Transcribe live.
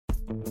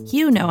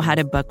You know how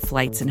to book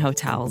flights and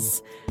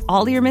hotels.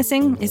 All you're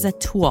missing is a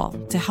tool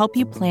to help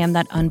you plan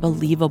that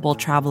unbelievable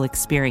travel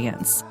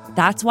experience.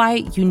 That's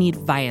why you need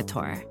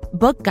Viator.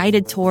 Book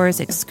guided tours,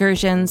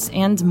 excursions,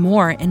 and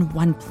more in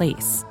one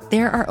place.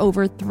 There are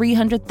over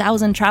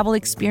 300,000 travel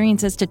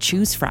experiences to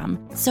choose from,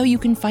 so you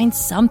can find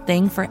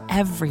something for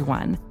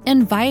everyone.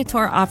 And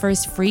Viator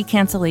offers free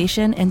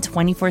cancellation and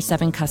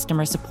 24/7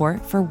 customer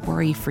support for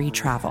worry-free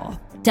travel.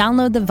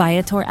 Download the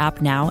Viator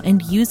app now and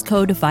use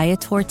code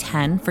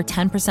Viator10 for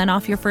 10%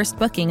 off your first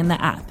booking in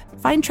the app.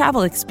 Find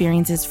travel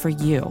experiences for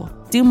you.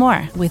 Do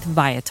more with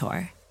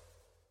Viator.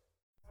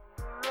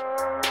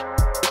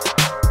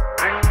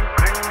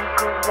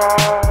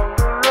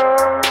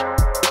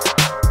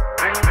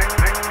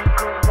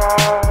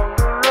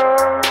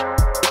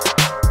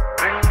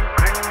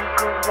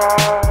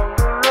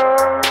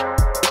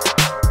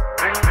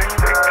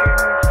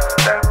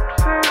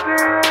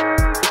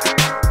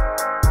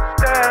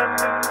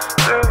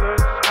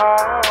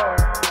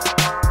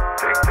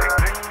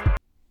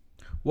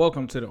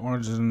 Welcome to the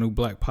Orange is the New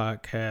Black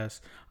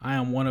podcast. I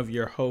am one of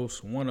your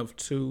hosts, one of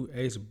two,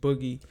 Ace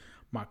Boogie.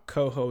 My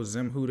co-host,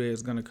 Zim Huda,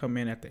 is going to come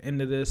in at the end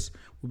of this.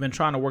 We've been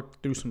trying to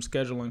work through some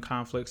scheduling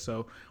conflicts,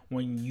 so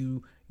when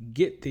you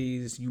get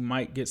these, you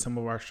might get some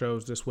of our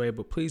shows this way,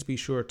 but please be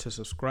sure to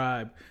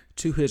subscribe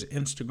to his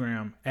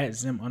Instagram at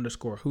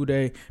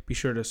Zim_Huda. Be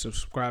sure to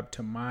subscribe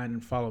to mine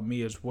and follow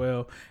me as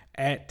well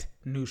at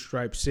New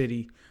Stripe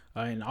City.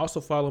 And also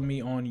follow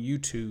me on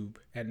YouTube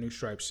at New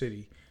Stripe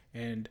City.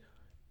 And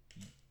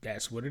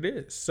that's what it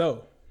is.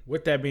 So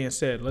with that being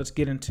said, let's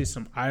get into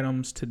some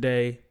items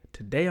today.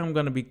 Today I'm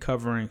going to be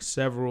covering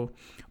several,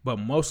 but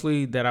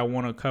mostly that I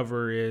want to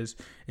cover is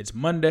it's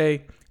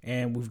Monday,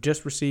 and we've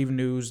just received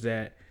news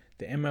that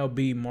the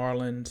MLB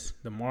Marlins,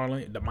 the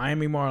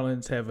Miami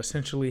Marlins have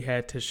essentially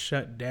had to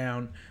shut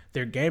down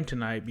their game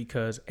tonight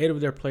because 8 of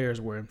their players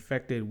were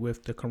infected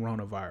with the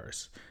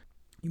coronavirus.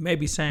 You may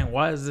be saying,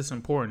 why is this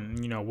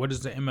important? You know, what does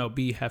the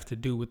MLB have to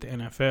do with the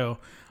NFL?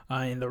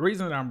 And the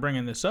reason that I'm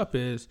bringing this up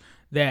is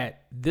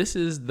that this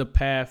is the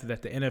path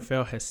that the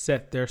NFL has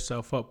set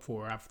themselves up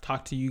for. I've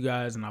talked to you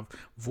guys and I've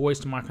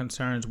voiced my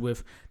concerns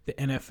with the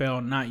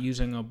NFL not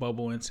using a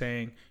bubble and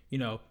saying, you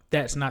know,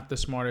 that's not the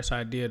smartest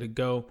idea to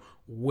go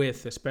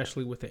with,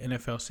 especially with the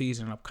NFL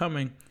season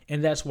upcoming.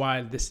 And that's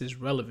why this is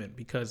relevant,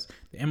 because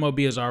the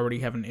MLB is already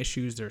having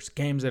issues. There's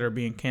games that are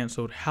being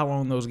canceled. How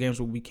long those games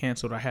will be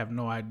canceled, I have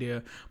no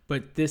idea.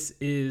 But this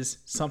is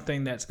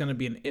something that's going to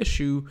be an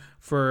issue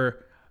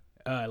for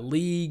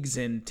leagues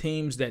and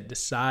teams that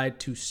decide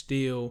to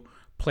still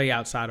play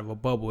outside of a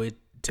bubble.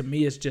 To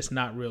me, it's just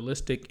not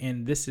realistic,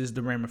 and this is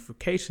the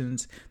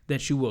ramifications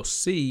that you will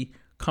see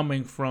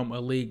coming from a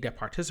league that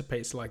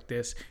participates like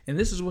this. And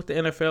this is what the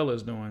NFL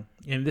is doing,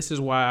 and this is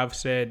why I've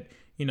said,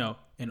 you know,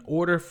 in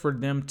order for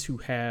them to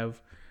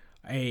have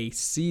a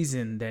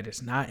season that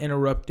is not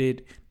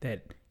interrupted,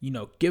 that, you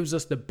know, gives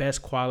us the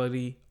best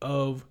quality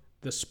of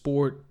the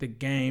sport, the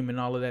game, and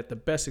all of that, the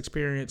best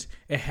experience,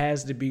 it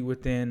has to be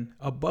within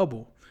a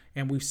bubble.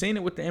 And we've seen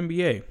it with the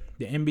NBA.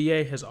 The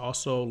NBA has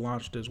also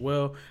launched as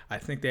well. I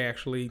think they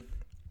actually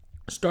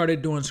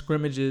started doing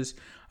scrimmages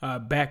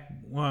back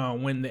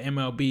when the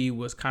MLB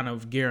was kind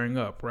of gearing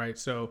up, right?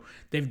 So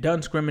they've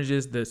done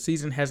scrimmages. The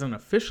season hasn't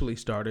officially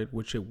started,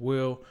 which it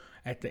will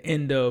at the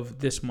end of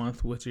this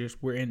month, which is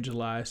we're in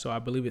July. So I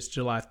believe it's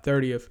July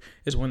 30th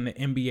is when the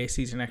NBA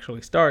season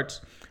actually starts.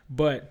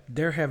 But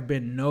there have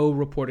been no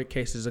reported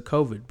cases of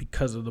COVID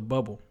because of the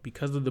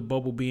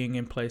bubble being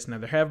in place. Now,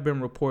 there have been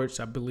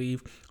reports, I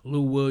believe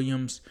Lou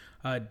Williams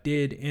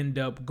did end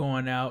up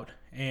going out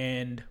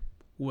and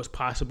was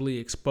possibly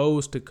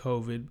exposed to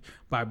COVID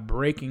by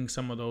breaking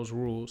some of those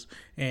rules.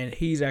 And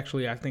he's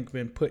actually, I think,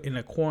 been put in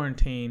a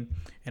quarantine,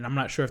 and I'm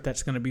not sure if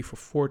that's going to be for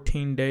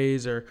 14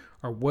 days or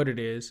what it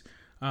is,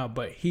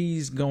 but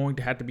he's going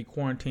to have to be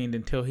quarantined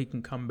until he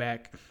can come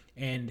back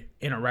and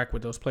interact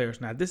with those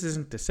players. Now, this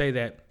isn't to say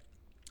that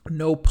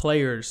no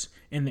players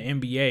in the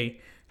NBA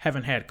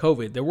haven't had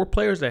COVID. There were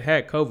players that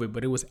had COVID,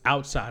 but it was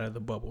outside of the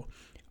bubble.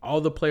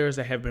 All the players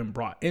that have been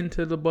brought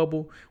into the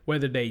bubble,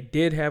 whether they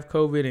did have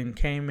COVID and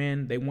came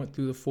in, they went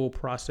through the full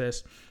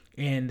process,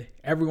 and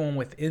everyone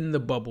within the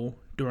bubble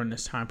during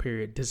this time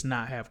period does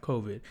not have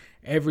COVID.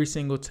 Every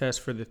single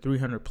test for the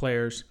 300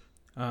 players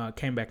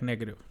came back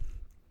negative.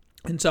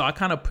 And so I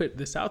kind of put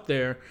this out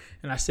there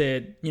and I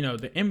said, you know,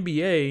 the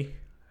NBA,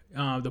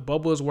 the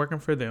bubble is working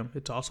for them.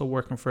 It's also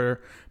working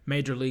for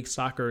Major League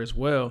Soccer as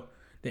well.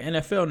 The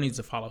NFL needs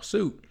to follow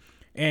suit.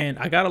 And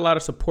I got a lot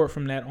of support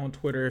from that on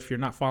Twitter. If you're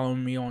not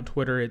following me on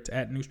Twitter, it's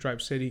at New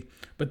Stripe City.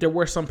 But there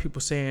were some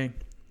people saying,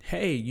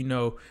 hey, you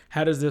know,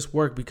 how does this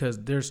work?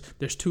 Because there's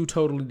two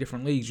totally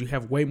different leagues. You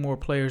have way more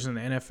players in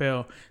the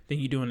NFL than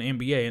you do in the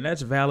NBA. And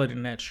that's valid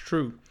and that's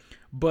true.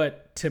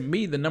 But to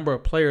me, the number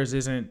of players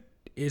isn't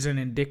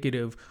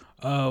indicative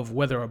of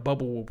whether a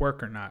bubble will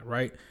work or not,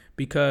 right?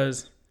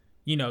 Because,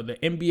 you know, the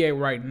NBA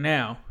right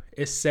now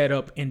is set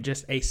up in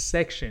just a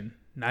section,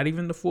 not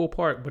even the full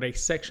park, but a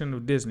section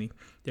of Disney.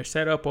 They're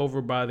set up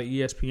over by the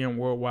ESPN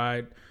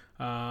Worldwide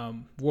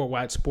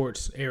worldwide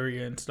sports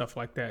area and stuff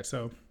like that.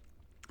 So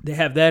they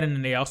have that, and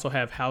then they also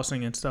have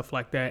housing and stuff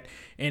like that.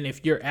 And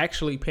if you're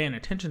actually paying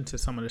attention to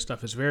some of this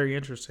stuff, it's very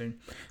interesting.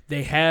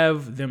 They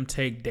have them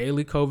take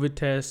daily COVID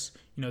tests.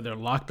 They're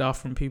locked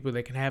off from people.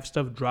 They can have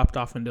stuff dropped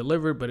off and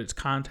delivered, but it's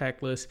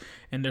contactless.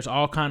 And there's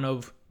all kind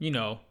of,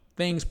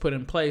 things put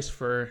in place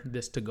for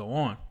this to go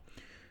on.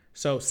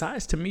 So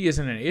size to me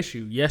isn't an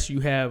issue. Yes,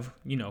 you have,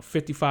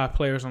 55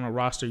 players on a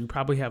roster. You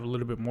probably have a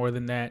little bit more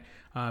than that,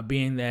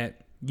 being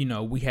that,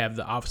 we have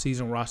the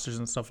off-season rosters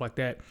and stuff like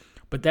that.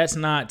 But that's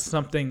not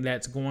something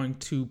that's going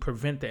to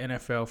prevent the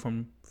NFL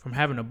from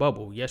having a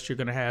bubble. Yes, you're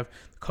going to have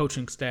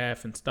coaching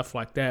staff and stuff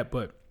like that,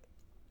 but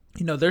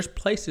there's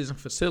places and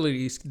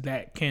facilities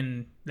that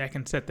can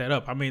set that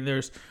up. I mean,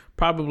 there's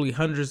probably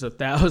hundreds of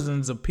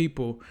thousands of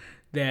people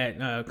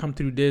that come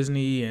through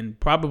Disney, and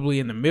probably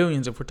in the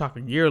millions if we're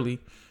talking yearly,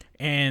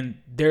 and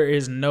there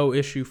is no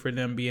issue for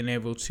them being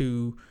able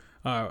to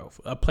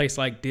a place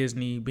like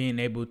Disney being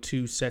able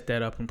to set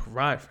that up and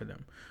provide for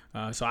them.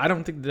 So I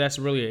don't think that's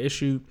really an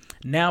issue.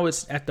 Now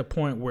it's at the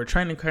point where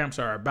training camps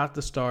are about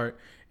to start.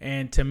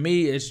 And to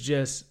me, it's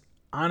just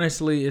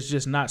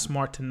not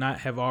smart to not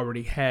have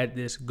already had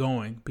this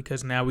going,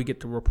 because now we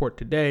get to report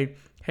today,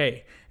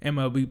 hey,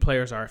 MLB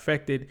players are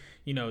affected.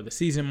 The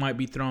season might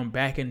be thrown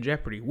back in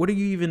jeopardy. What do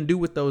you even do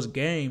with those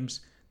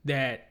games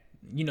that,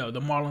 the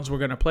Marlins were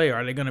going to play?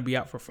 Are they going to be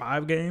out for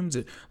 5 games?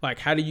 Like,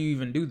 how do you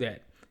even do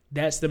that?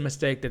 That's the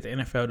mistake that the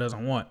NFL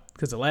doesn't want,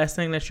 because the last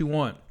thing that you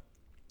want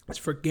is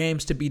for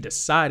games to be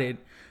decided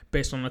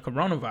based on the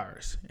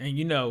coronavirus.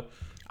 And,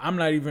 I'm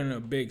not even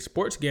a big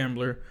sports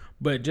gambler,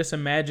 but just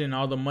imagine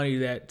all the money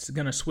that's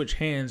going to switch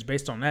hands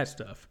based on that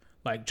stuff.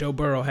 Like, Joe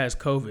Burrow has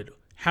COVID.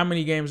 How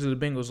many games do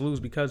the Bengals lose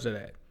because of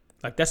that?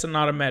 Like, that's an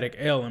automatic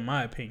L, in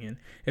my opinion,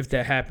 if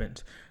that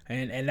happens.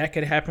 And that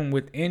could happen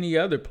with any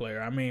other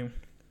player. I mean,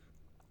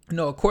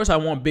 of course I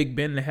want Big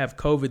Ben to have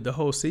COVID the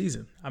whole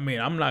season. I mean,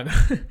 I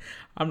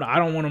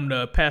don't want him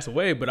to pass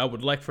away, but I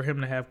would like for him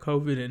to have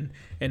COVID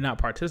and not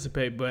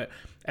participate. But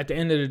at the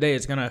end of the day,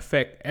 it's going to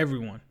affect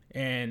everyone.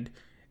 And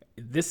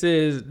this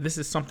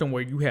is something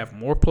where you have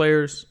more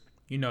players.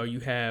 You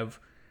have,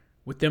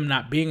 with them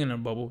not being in a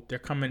bubble, they're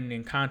coming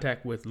in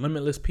contact with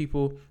limitless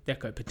people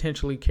that could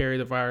potentially carry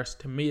the virus.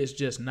 To me, it's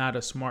just not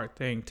a smart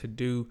thing to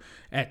do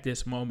at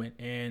this moment.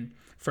 And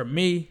for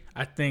me,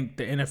 I think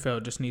the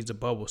NFL just needs a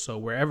bubble. So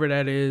wherever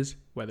that is,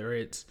 whether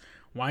it's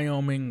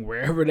Wyoming,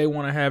 wherever they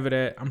want to have it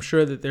at, I'm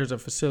sure that there's a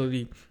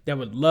facility that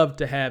would love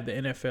to have the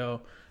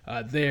NFL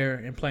there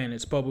and play in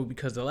its bubble,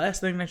 because the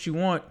last thing that you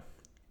want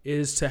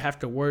is to have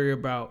to worry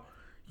about,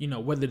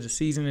 whether the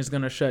season is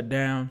going to shut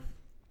down,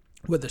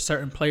 whether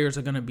certain players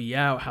are going to be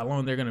out, how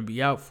long they're going to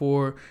be out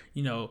for,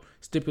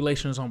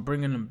 stipulations on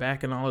bringing them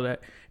back and all of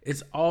that.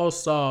 It's all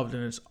solved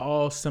and it's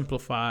all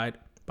simplified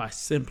by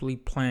simply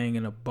playing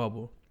in a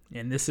bubble.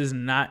 And this is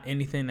not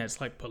anything that's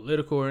like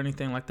political or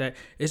anything like that.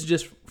 It's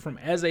just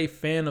as a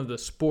fan of the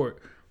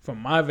sport, from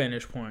my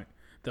vantage point,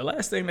 the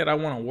last thing that I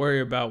want to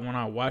worry about when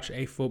I watch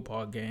a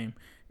football game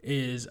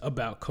is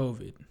about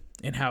COVID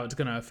and how it's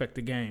going to affect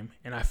the game.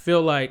 And I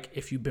feel like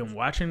if you've been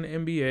watching the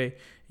NBA,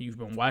 you've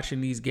been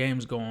watching these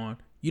games go on,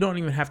 you don't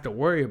even have to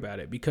worry about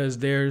it, because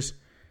there's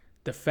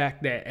the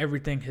fact that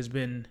everything has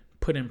been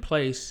put in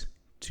place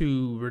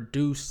to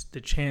reduce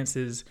the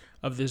chances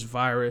of this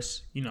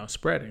virus,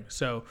 spreading.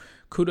 So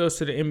kudos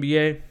to the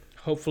NBA.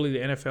 Hopefully the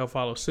NFL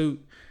follows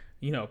suit,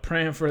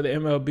 praying for the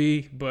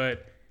MLB.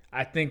 But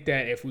I think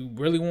that if we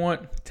really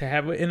want to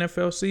have an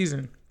NFL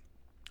season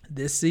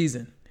this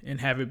season and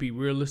have it be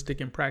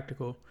realistic and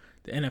practical,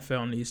 the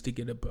NFL needs to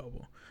get a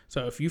bubble.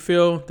 So if you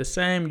feel the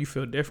same, you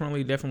feel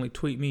differently, definitely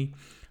tweet me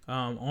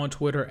on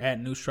Twitter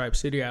at New Stripe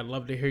City. I'd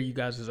love to hear you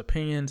guys'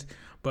 opinions.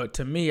 But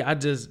to me,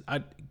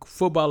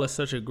 football is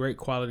such a great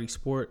quality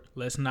sport.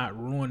 Let's not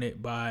ruin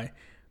it by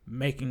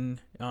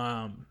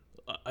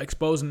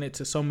exposing it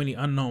to so many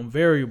unknown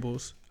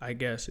variables, I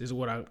guess, is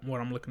what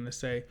I'm looking to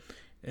say.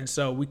 And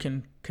so we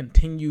can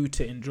continue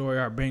to enjoy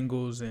our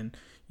Bengals and,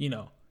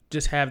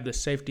 just have the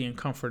safety and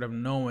comfort of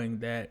knowing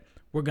that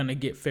we're going to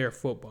get fair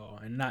football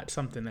and not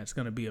something that's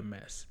going to be a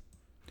mess.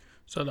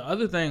 So the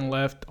other thing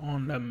left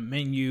on the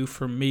menu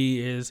for me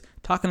is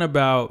talking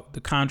about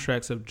the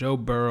contracts of Joe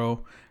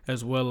Burrow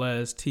as well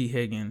as T.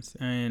 Higgins.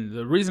 And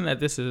the reason that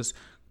this has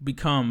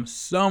become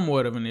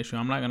somewhat of an issue,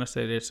 I'm not going to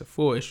say that it's a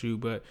full issue,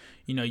 but,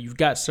 you've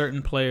got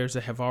certain players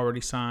that have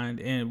already signed,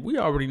 and we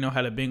already know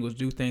how the Bengals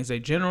do things. They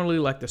generally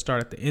like to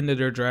start at the end of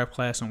their draft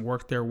class and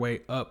work their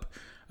way up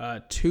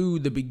to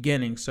the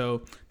beginning.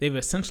 So they've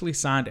essentially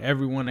signed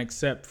everyone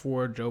except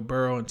for Joe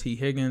Burrow and T.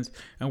 Higgins,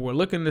 and we're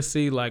looking to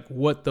see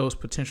what those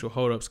potential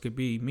holdups could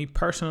be. Me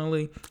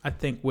personally, I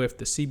think with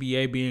the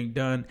CBA being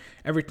done,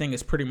 everything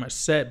is pretty much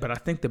set, but I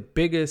think the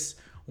biggest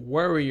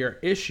worry or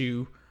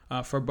issue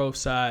for both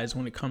sides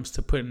when it comes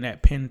to putting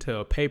that pen to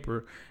a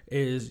paper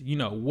is,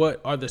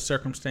 what are the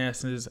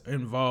circumstances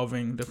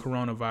involving the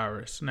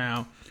coronavirus?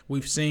 Now,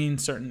 we've seen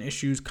certain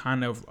issues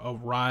kind of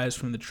arise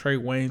from the Trey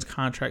Waynes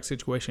contract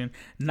situation.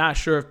 Not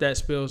sure if that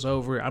spills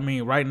over. I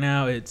mean, right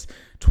now it's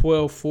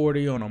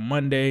 12:40 on a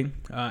Monday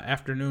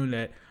afternoon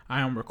that I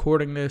am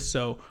recording this.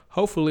 So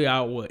hopefully I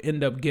will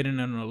end up getting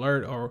an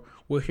alert, or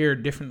we'll hear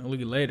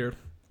differently later,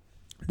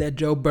 that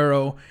Joe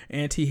Burrow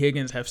and T.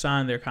 Higgins have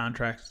signed their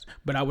contracts.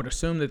 But I would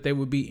assume that they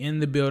would be in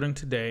the building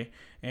today,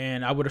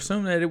 and I would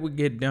assume that it would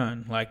get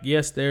done. Like,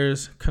 yes,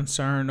 there's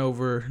concern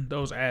over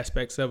those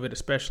aspects of it,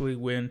 especially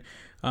when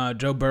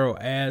Joe Burrow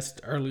asked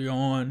early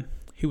on.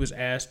 He was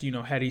asked,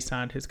 had he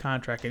signed his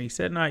contract, and he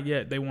said not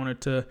yet. They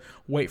wanted to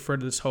wait for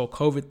this whole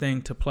COVID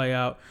thing to play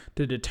out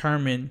to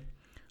determine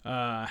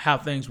how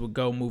things would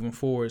go moving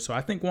forward. So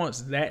I think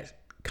once that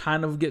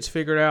kind of gets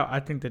figured out, I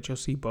think that you'll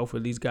see both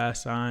of these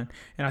guys sign.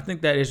 And I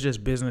think that is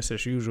just business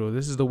as usual.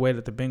 This is the way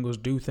that the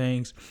Bengals do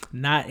things,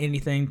 not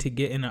anything to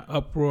get in an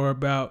uproar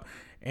about.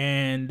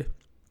 And,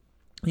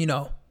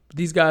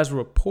 these guys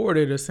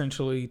reported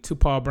essentially to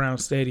Paul Brown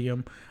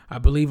Stadium, I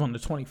believe on the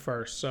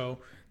 21st. So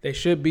they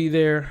should be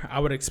there. I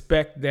would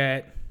expect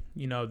that,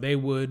 they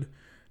would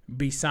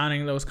be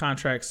signing those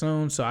contracts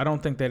soon. So I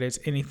don't think that it's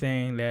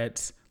anything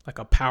that's like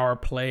a power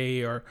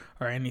play or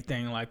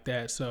anything like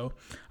that. So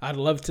I'd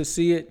love to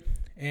see it,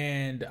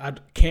 and I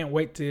can't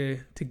wait to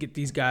get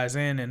these guys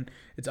in. And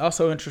it's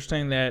also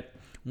interesting that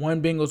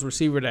one Bengals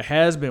receiver that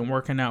has been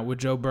working out with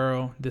Joe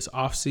Burrow this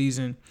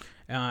offseason,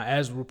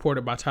 as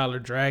reported by Tyler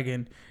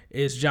Dragon,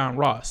 is John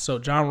Ross. So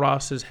John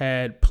Ross has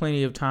had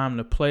plenty of time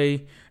to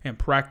play and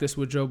practice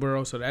with Joe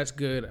Burrow, so that's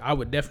good. I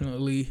would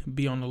definitely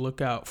be on the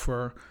lookout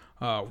for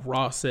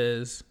Ross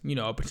as,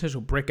 a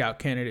potential breakout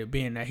candidate,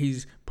 being that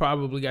he's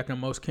probably got the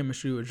most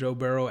chemistry with Joe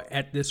Burrow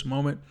at this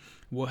moment.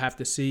 We'll have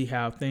to see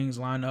how things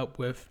line up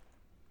with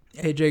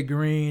AJ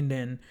Green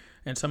and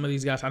some of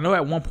these guys. I know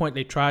at one point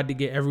they tried to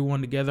get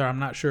everyone together. I'm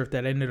not sure if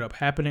that ended up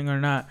happening or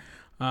not,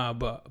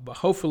 but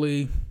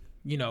hopefully,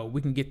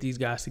 we can get these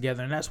guys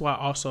together. And that's why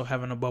also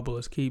having a bubble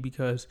is key,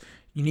 because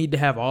you need to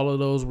have all of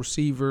those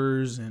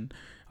receivers and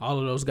all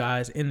of those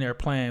guys in there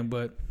playing.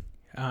 But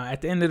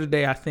at the end of the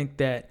day, I think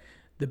that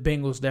the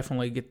Bengals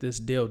definitely get this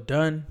deal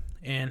done,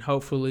 and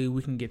hopefully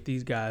we can get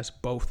these guys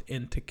both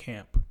into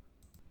camp.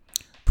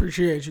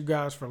 Appreciate you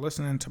guys for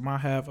listening to my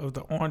half of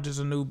the Orange is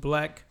the New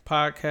Black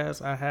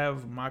podcast. I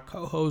have my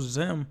co-host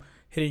Zim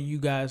hitting you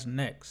guys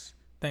next.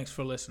 Thanks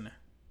for listening.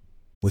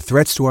 With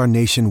threats to our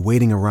nation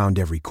waiting around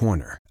every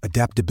corner,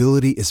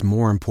 adaptability is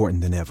more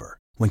important than ever.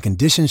 When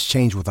conditions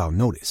change without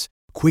notice,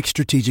 quick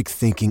strategic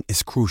thinking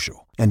is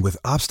crucial. And with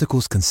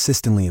obstacles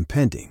consistently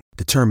impending,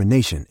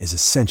 determination is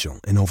essential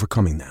in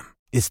overcoming them.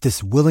 It's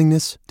this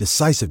willingness,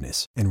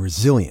 decisiveness, and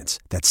resilience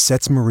that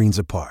sets Marines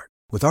apart.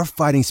 With our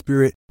fighting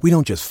spirit, we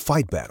don't just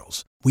fight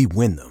battles, we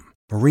win them.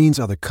 Marines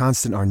are the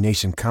constant our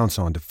nation counts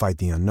on to fight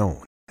the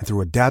unknown. And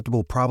through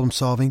adaptable problem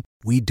solving,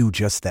 we do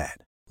just that.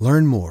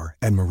 Learn more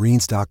at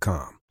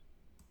marines.com.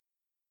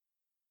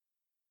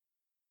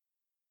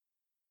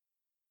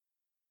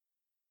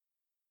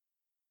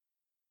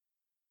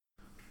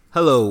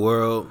 Hello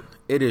world,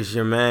 it is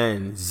your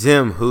man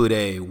Zim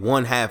Hude,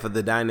 one half of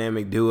the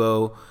dynamic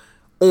duo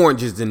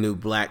Orange is the New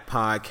Black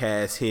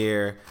podcast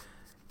here.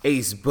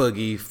 Ace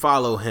Boogie,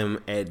 follow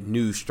him at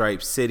New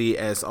Stripe City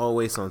as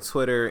always on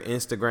Twitter,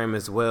 Instagram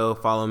as well.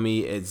 Follow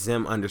me at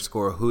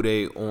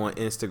Zim_Hude on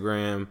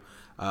Instagram.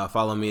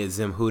 Follow me at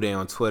Zim Hude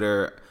on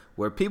Twitter,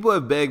 where people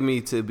have begged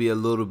me to be a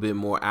little bit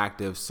more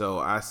active. So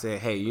I said,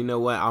 hey, you know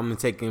what? I'm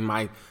taking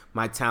my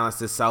talents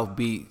to South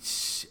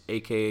Beach,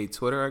 aka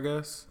Twitter, I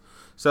guess.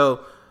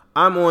 So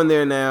I'm on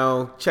there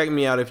now. Check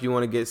me out if you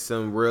want to get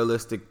some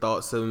realistic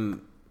thoughts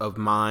of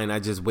mine. I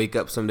just wake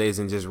up some days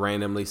and just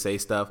randomly say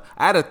stuff.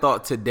 I had a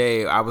thought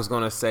today. I was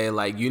going to say,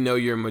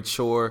 you're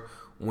mature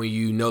when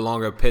you no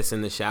longer piss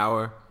in the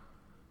shower.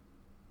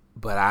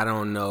 But I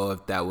don't know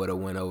if that would have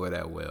went over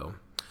that well.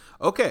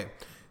 Okay,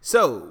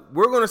 so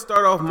we're going to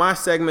start off my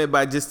segment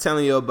by just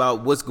telling you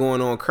about what's going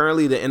on.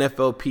 Currently, the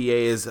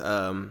NFLPA has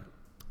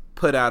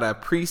put out a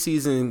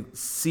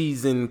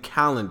season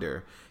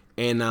calendar.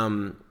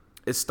 And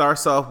it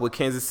starts off with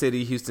Kansas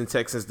City, Houston,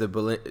 Texans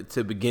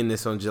to begin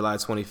this on July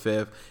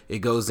 25th. It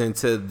goes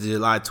into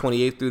July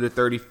 28th through the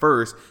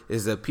 31st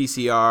is a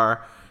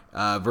PCR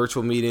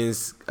virtual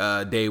meetings.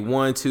 Day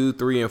 1, 2,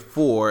 3, and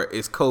 4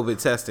 is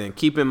COVID testing.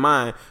 Keep in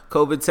mind,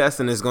 COVID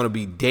testing is going to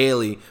be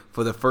daily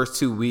for the first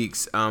 2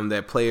 weeks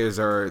that players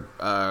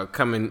are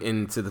coming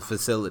into the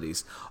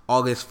facilities.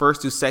 August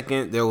 1st through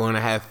 2nd, they're going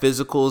to have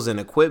physicals and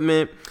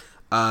equipment.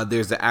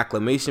 There's the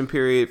acclimation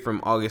period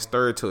from August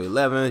 3rd to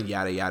 11th,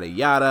 yada, yada,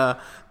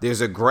 yada. There's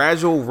a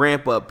gradual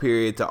ramp-up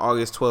period to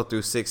August 12th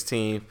through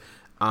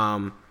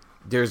 16th.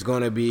 There's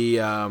going to be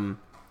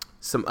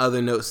some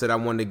other notes that I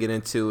wanted to get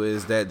into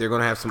is that they're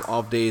going to have some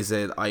off days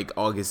at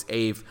August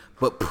 8th.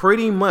 But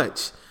pretty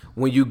much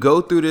when you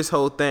go through this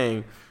whole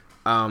thing,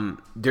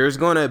 there's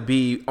going to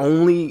be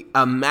only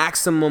a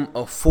maximum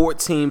of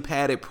 14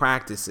 padded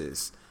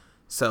practices.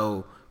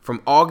 So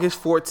from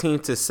August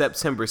 14th to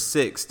September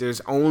 6th,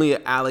 there's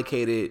only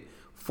allocated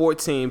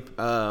 14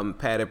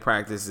 padded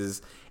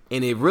practices.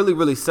 And it really,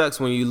 really sucks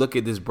when you look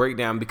at this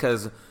breakdown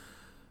because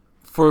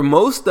for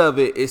most of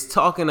it, it's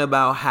talking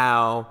about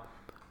how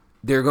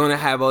they're going to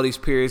have all these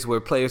periods where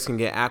players can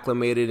get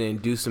acclimated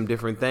and do some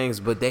different things,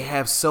 but they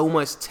have so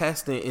much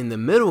testing in the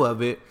middle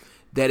of it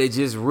that it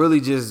just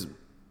really just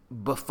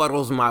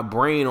befuddles my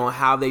brain on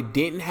how they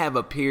didn't have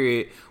a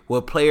period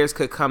where players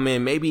could come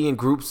in maybe in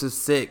groups of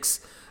 6,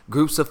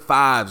 groups of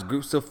 5s,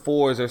 groups of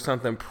 4s or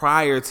something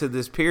prior to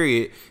this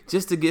period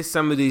just to get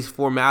some of these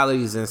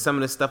formalities and some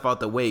of this stuff out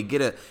the way,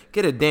 get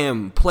a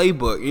damn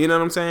playbook, you know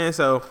what I'm saying?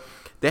 So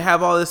they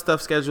have all this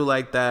stuff scheduled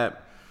like that.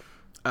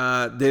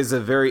 There's a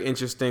very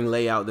interesting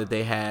layout that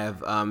they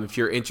have. If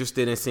you're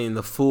interested in seeing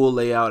the full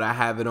layout, I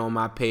have it on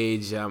my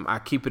page. I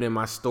keep it in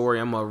my story.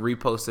 I'm going to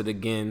repost it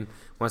again.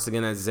 Once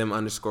again, at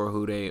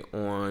Zim_Hude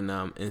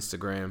on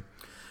Instagram.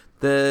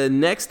 The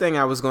next thing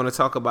I was going to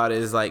talk about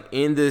is like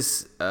in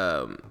this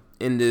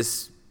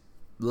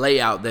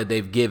layout that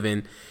they've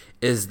given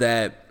is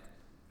that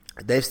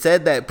they've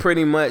said that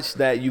pretty much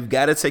that you've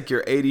got to take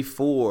your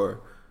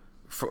 84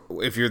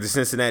 if you're the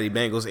Cincinnati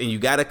Bengals and you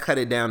got to cut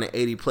it down to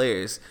 80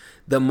 players.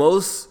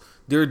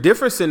 There are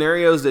different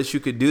scenarios that you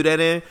could do that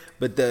in,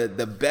 but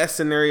the best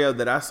scenario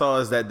that I saw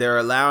is that they're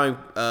allowing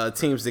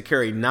teams to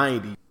carry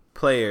 90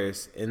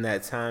 players in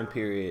that time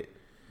period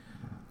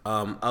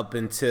up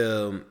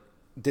until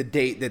the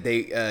date that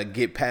they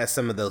get past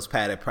some of those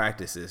padded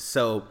practices.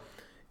 So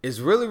it's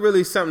really,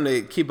 really something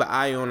to keep an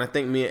eye on. I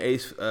think me and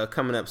Ace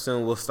coming up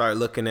soon, we'll start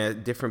looking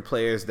at different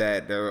players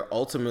that are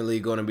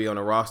ultimately going to be on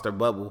a roster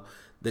bubble.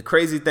 The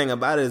crazy thing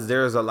about it is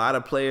there's a lot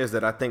of players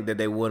that I think that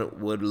they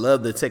would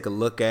love to take a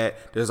look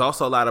at. There's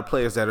also a lot of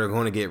players that are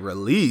going to get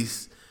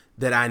released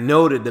that I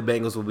know that the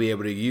Bengals will be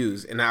able to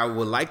use. And I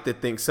would like to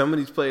think some of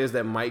these players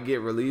that might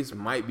get released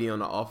might be on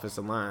the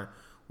offensive line,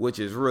 which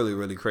is really,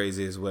 really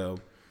crazy as well.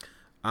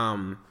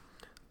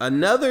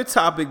 Another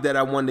topic that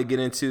I wanted to get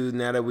into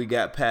now that we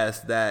got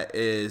past that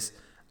is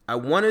I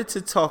wanted to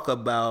talk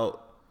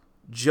about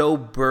Joe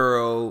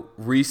Burrow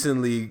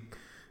recently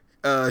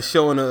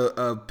showing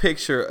a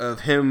picture of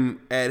him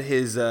at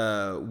his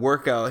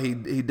workout.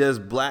 He does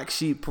Black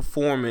Sheep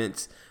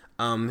Performance.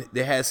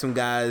 They had some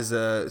guys.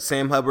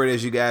 Sam Hubbard,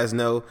 as you guys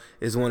know,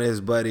 is one of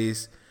his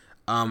buddies.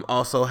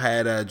 Also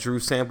had Drew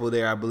Sample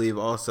there, I believe,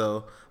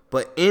 also.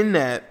 But in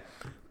that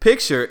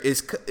picture,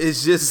 it's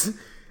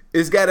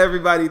got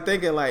everybody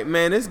thinking like,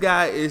 man, this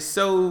guy is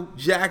so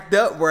jacked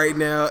up right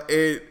now.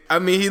 I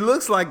mean, he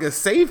looks like a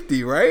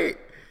safety, right?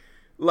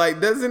 Like,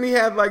 doesn't he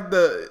have I'm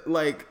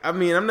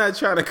not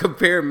trying to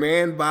compare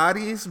man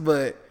bodies,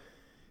 but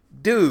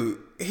dude,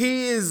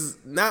 he is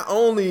not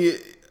only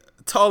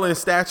tall in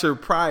stature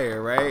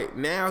prior, right?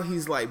 Now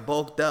he's like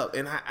bulked up.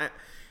 And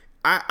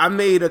I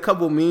made a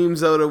couple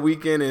memes over the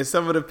weekend, and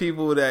some of the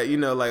people that,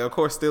 like, of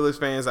course, Steelers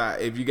fans,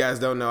 if you guys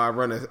don't know, I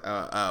run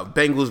a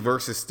Bengals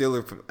versus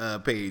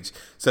Steelers page.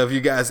 So if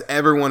you guys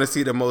ever want to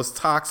see the most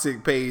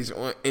toxic page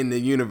in the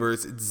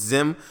universe, it's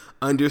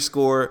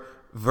Zim_versus,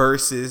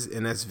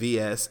 and that's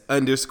VS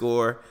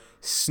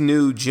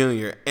 _Snoo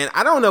Jr. And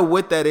I don't know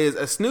what that is.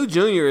 A Snoo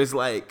Jr. is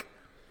like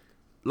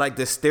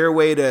the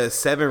Stairway to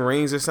 7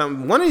 Rings or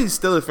something. One of these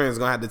Steelers fans is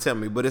going to have to tell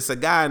me, but it's a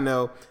guy I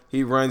know.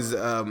 He runs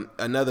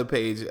another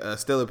page, a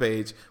Steeler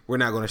page. We're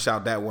not going to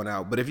shout that one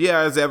out. But if you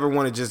guys ever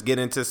want to just get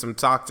into some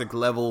toxic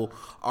level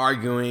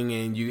arguing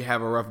and you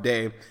have a rough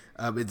day,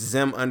 it's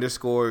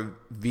Zim_VS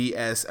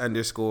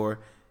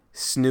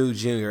 _Snoo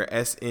Jr.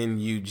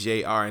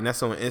 SNUJR, and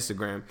that's on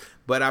Instagram.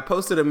 But I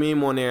posted a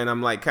meme on there, and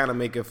I'm like kind of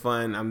making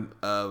fun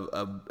of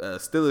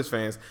Steelers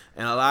fans,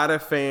 and a lot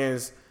of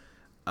fans,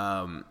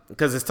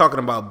 because it's talking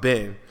about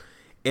Ben,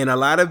 and a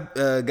lot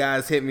of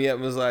guys hit me up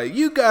and was like,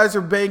 "You guys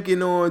are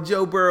banking on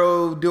Joe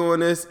Burrow doing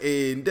this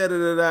and da da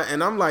da da,"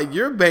 and I'm like,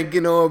 "You're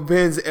banking on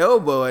Ben's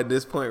elbow at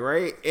this point,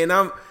 right?" And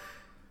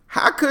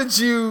how could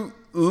you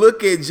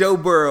look at Joe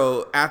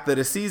Burrow after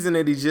the season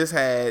that he just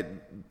had?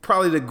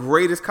 Probably the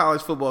greatest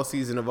college football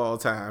season of all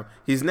time.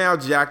 He's now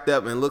jacked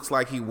up and looks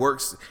like he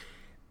works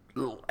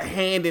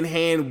hand in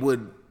hand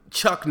with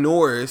Chuck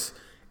Norris,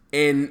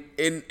 and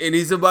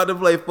he's about to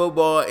play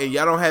football, and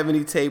y'all don't have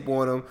any tape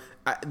on him.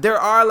 There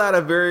are a lot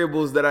of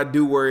variables that I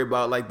do worry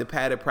about, like the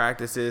padded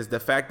practices, the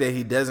fact that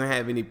he doesn't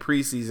have any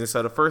preseason,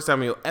 so the first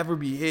time he'll ever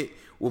be hit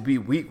will be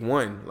week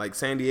 1, like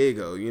San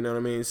Diego, you know what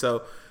I mean?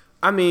 So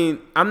I mean,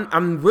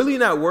 I'm really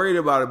not worried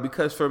about it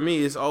because for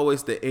me, it's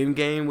always the end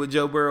game with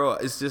Joe Burrow.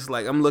 It's just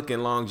like I'm looking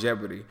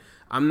longevity.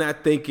 I'm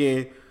not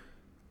thinking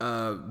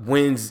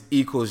wins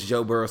equals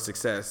Joe Burrow's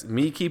success.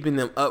 Me keeping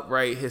them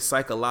upright, his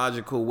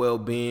psychological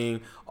well-being,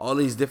 all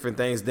these different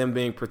things, them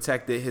being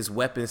protected, his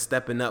weapons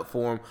stepping up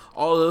for him,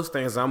 all those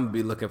things I'm going to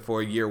be looking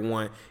for year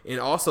 1. And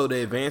also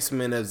the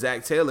advancement of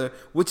Zach Taylor,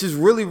 which is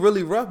really,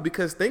 really rough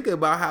because think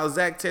about how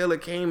Zach Taylor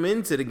came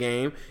into the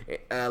game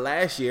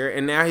last year,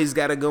 and now he's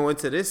got to go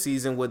into this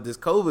season with this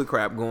COVID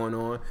crap going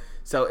on.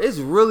 So it's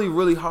really,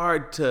 really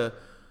hard to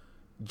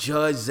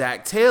judge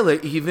Zach Taylor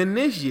even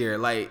this year.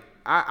 Like,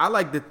 I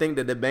like to think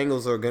that the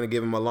Bengals are going to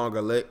give him a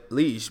longer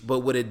leash, but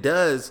what it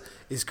does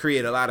is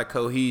create a lot of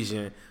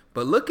cohesion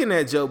But looking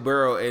at Joe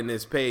Burrow in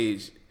this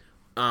page,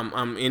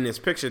 in this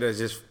picture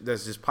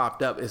that's just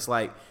popped up, it's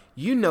like,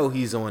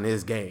 he's on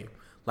his game.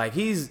 Like,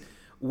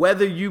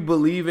 whether you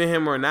believe in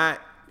him or not,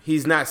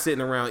 he's not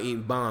sitting around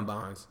eating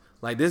bonbons.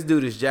 Like, this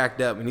dude is jacked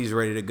up and he's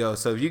ready to go.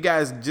 So if you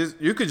guys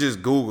you could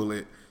just Google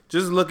it.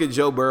 Just look at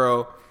Joe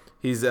Burrow.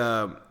 He's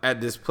at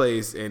this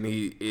place and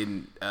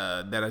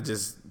that I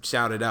just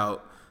shouted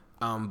out.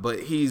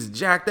 But he's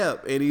jacked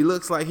up and he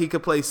looks like he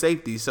could play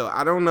safety. So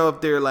I don't know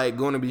if they're like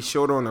going to be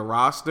short on the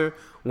roster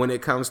when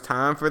it comes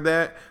time for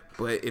that.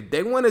 But if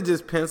they want to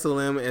just pencil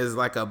him as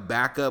like a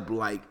backup,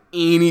 like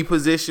any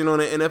position on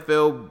the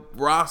NFL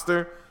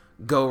roster,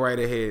 go right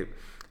ahead.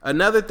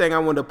 Another thing I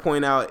want to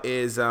point out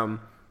is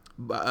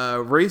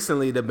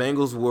recently the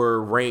Bengals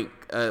were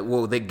ranked,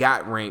 they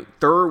got ranked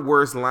third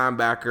worst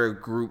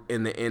linebacker group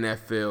in the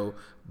NFL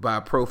by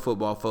Pro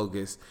Football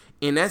Focus.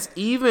 And that's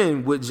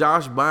even with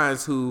Josh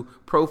Bynes, who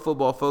Pro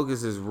Football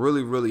Focus is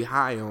really, really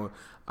high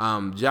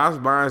on. Josh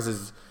Bynes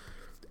is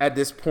at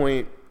this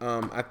point,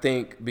 I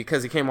think,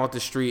 because he came off the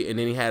street and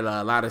then he had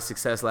a lot of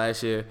success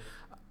last year,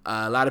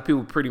 a lot of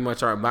people pretty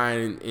much aren't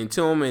buying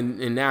into him.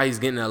 And now he's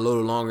getting a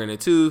little longer in the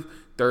tooth,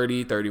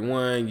 30,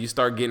 31. You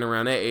start getting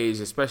around that age,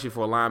 especially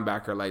for a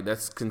linebacker, like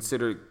that's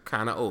considered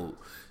kind of old.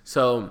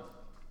 So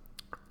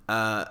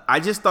I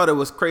just thought it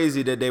was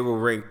crazy that they were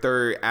ranked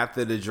third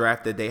after the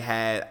draft that they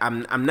had.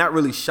 I'm not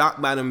really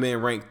shocked by them being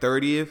ranked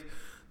 30th.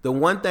 The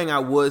one thing I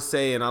would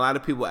say, and a lot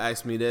of people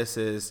ask me this,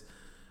 is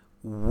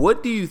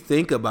what do you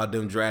think about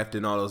them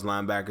drafting all those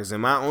linebackers?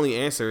 And my only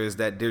answer is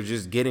that they're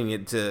just getting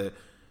it to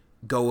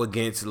go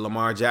against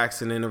Lamar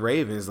Jackson and the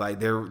Ravens. Like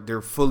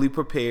they're fully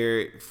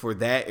prepared for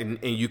that, and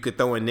you could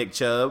throw in Nick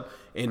Chubb,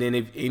 and then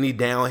if any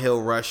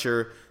downhill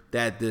rusher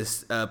that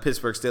this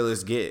Pittsburgh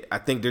Steelers get, I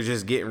think they're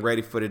just getting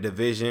ready for the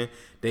division.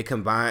 They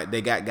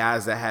got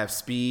guys that have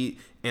speed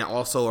and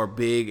also are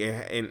big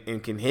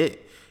and can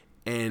hit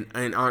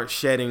and aren't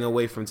shedding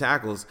away from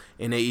tackles.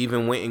 And they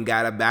even went and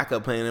got a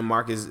backup plan in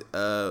Marcus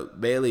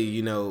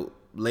Bailey,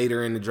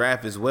 later in the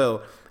draft as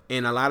well.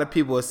 And a lot of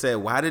people have said,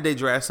 why did they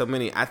draft so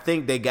many? I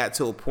think they got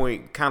to a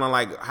point kind of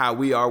like how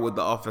we are with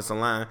the offensive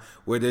line,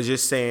 where they're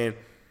just saying,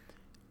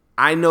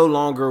 I no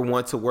longer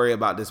want to worry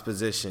about this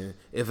position.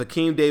 If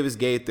Akeem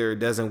Davis-Gaither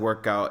doesn't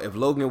work out, if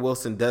Logan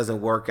Wilson doesn't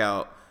work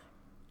out,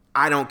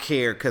 I don't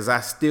care, because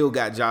I still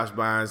got Josh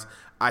Bynes.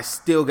 I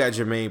still got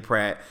Jermaine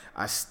Pratt.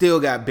 I still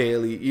got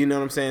Bailey. You know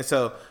what I'm saying?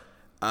 So,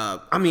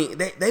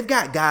 they've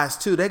got guys,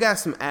 too. They got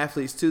some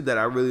athletes, too, that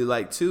I really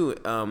like, too,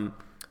 in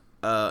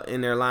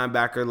their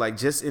linebacker, like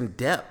just in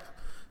depth.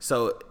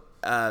 So,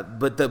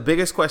 but the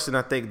biggest question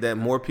I think that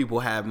more people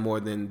have more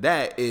than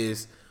that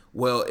is,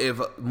 well, if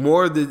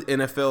more of the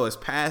NFL is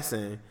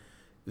passing,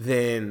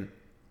 then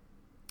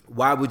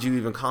why would you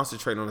even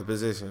concentrate on a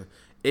position?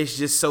 It's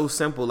just so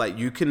simple. Like,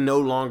 you can no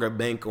longer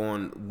bank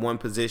on one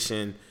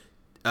position,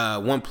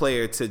 one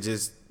player to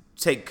just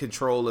take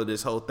control of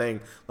this whole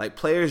thing. Like,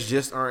 players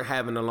just aren't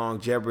having the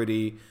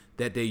longevity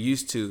that they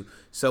used to.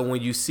 So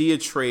when you see a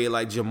trade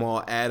like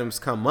Jamal Adams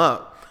come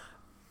up,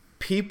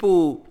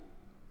 people,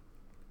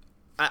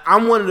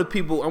 I'm one of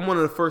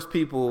the first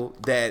people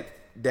that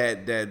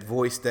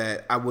voiced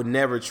that I would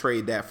never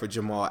trade that for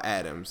Jamal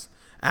Adams.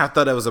 And I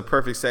thought that was a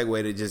perfect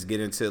segue to just get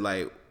into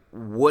like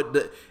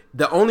what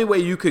the only way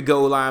you could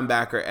go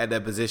linebacker at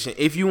that position,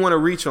 if you want to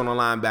reach on a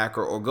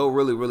linebacker or go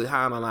really, really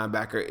high on a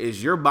linebacker,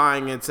 is you're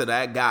buying into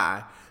that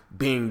guy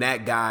being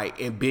that guy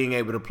and being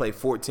able to play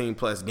 14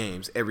 plus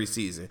games every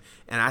season.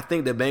 And I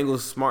think the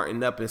Bengals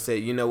smartened up and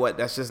said, you know what,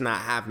 that's just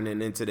not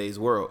happening in today's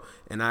world.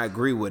 And I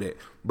agree with it.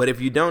 But if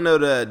you don't know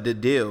the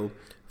deal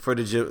for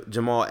the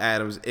Jamal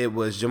Adams, it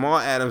was Jamal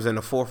Adams in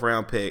the 4th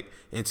round pick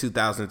in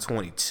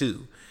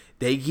 2022.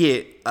 They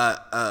get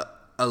a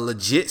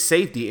legit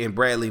safety in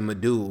Bradley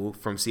Madul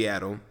from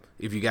Seattle.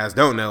 If you guys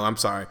don't know, I'm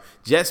sorry.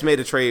 Jets made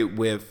a trade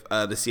with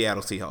the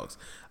Seattle Seahawks.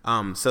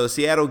 So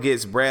Seattle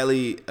gives up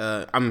Bradley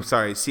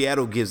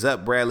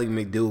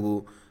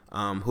McDougal,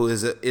 who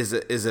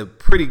is a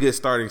pretty good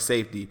starting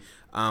safety.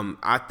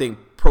 I think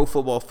Pro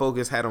Football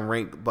Focus had him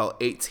ranked about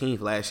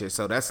 18th last year,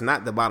 so that's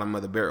not the bottom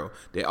of the barrel.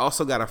 They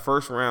also got a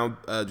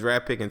 1st-round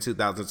draft pick in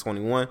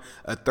 2021,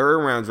 a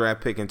 3rd-round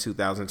draft pick in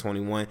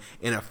 2021,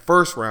 and a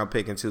 1st-round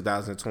pick in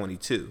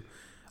 2022.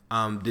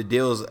 The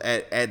deals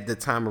at the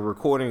time of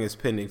recording is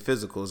pending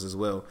physicals as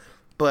well.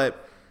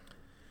 But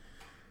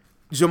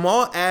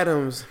Jamal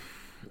Adams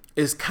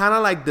is kind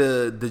of like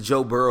the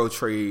Joe Burrow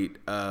trade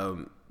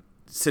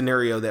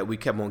scenario that we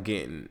kept on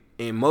getting.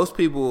 And most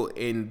people,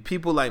 and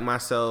people like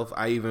myself,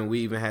 we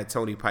even had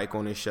Tony Pike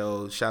on this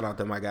show. Shout out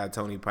to my guy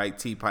Tony Pike,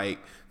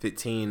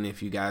 T-Pike15,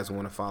 if you guys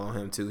want to follow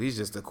him too. He's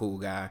just a cool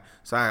guy,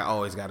 so I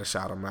always got to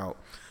shout him out.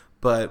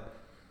 But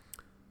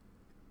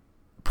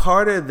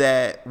part of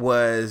that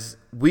was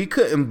we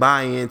couldn't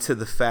buy into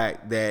the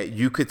fact that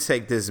you could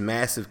take this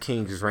massive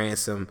king's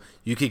ransom.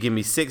 You could give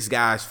me 6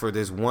 guys for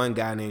this one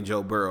guy named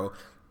Joe Burrow.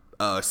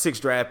 6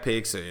 draft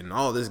picks and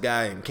all this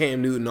guy and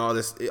Cam Newton, all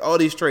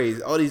these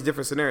trades, all these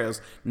different scenarios.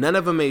 None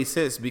of them made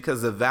sense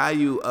because the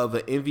value of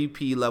an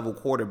MVP level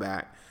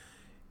quarterback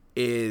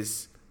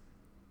is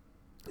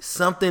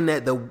something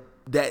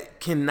that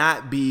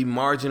cannot be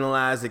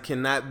marginalized. It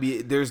cannot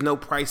be. There's no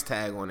price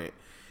tag on it,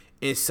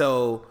 and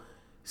so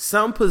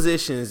some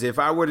positions. If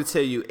I were to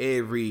tell you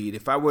Ed Reed,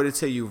 if I were to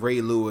tell you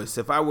Ray Lewis,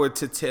 if I were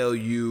to tell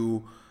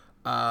you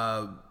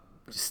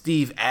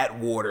Steve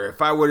Atwater,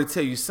 if I were to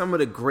tell you some of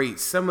the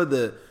greats, some of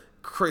the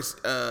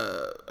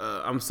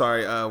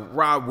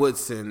Rob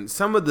Woodson,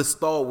 some of the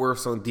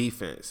stalwarts on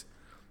defense,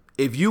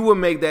 if you would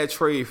make that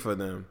trade for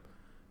them,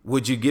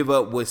 would you give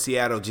up what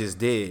Seattle just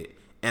did?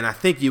 And I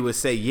think you would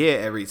say yeah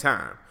every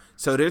time.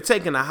 So they're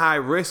taking a high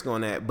risk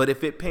on that. But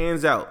if it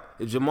pans out,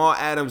 if Jamal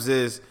Adams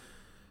is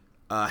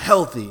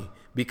healthy,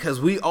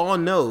 because we all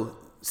know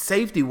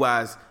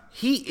safety-wise,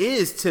 he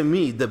is, to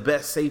me, the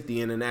best safety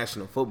in the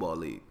National Football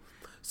League.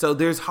 So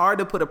there's hard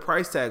to put a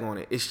price tag on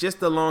it. It's just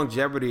the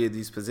longevity of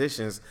these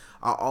positions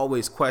I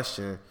always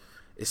question,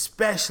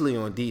 especially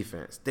on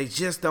defense. They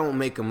just don't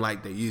make them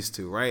like they used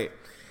to, right?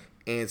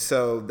 And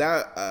so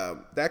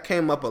that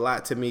came up a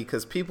lot to me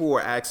because people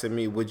were asking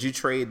me, would you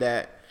trade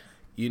that,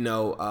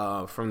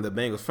 from the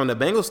Bengals? From the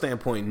Bengals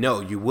standpoint, no,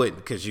 you wouldn't,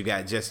 because you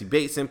got Jesse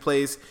Bates in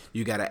place.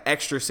 You got an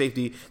extra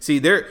safety.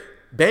 See,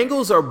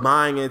 Bengals are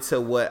buying into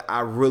what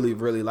I really,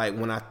 really like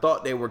when I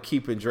thought they were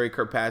keeping Dre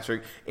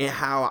Kirkpatrick, and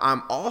how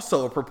I'm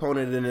also a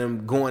proponent of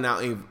them going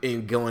out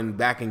and going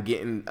back and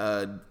getting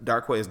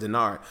Darqueze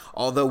Dennard.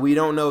 Although we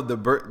don't know if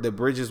the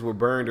bridges were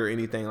burned or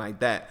anything like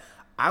that.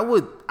 I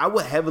would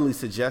heavily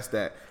suggest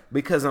that,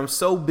 because I'm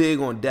so big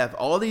on depth.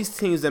 All these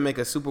teams that make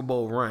a Super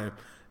Bowl run,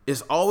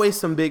 it's always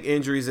some big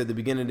injuries at the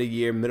beginning of the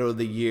year, middle of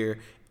the year,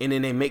 and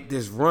then they make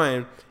this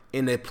run,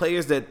 and the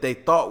players that they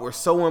thought were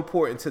so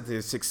important to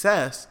their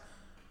success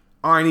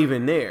aren't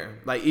even there.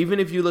 Like, even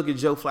if you look at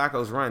Joe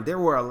Flacco's run, there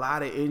were a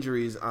lot of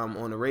injuries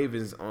on the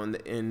Ravens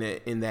in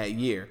that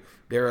year.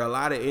 There are a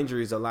lot of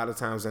injuries a lot of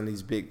times on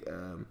these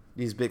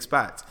big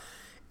spots.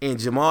 And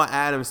Jamal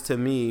Adams, to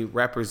me,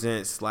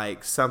 represents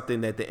like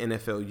something that the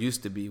NFL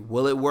used to be.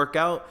 Will it work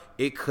out?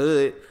 It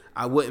could.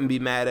 I wouldn't be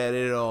mad at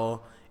it at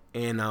all.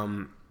 And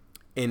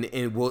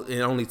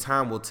only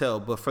time will tell.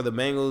 But for the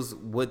Bengals,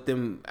 with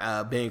them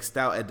being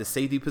stout at the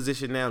safety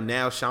position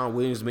now Sean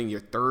Williams being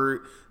your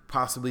third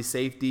possibly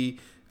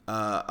safety,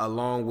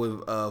 along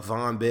with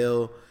Von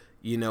Bell,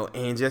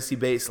 and Jesse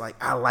Bates,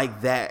 like, I like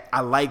that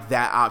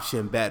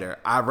option better.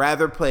 I'd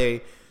rather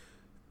play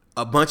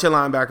a bunch of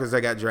linebackers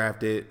that got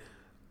drafted,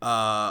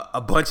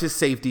 a bunch of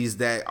safeties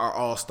that are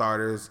all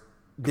starters,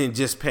 than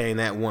just paying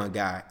that one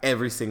guy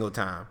every single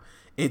time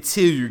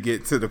until you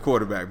get to the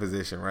quarterback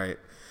position, right?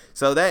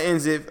 So that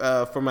ends it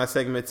for my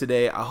segment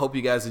today. I hope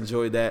you guys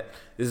enjoyed that.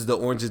 This is the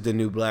Orange is the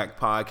New Black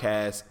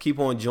podcast. Keep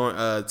on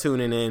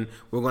tuning in.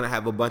 We're going to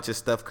have a bunch of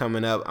stuff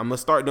coming up. I'm going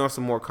to start doing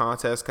some more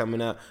contests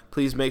coming up.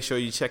 Please make sure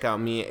you check out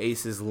me and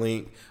Ace's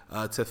link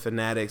to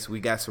Fanatics. We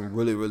got some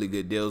really, really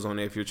good deals on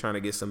there if you're trying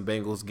to get some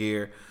Bengals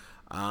gear.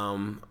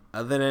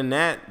 Other than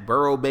that,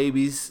 Burrow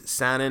babies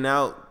signing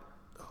out.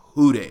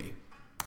 Hoo day.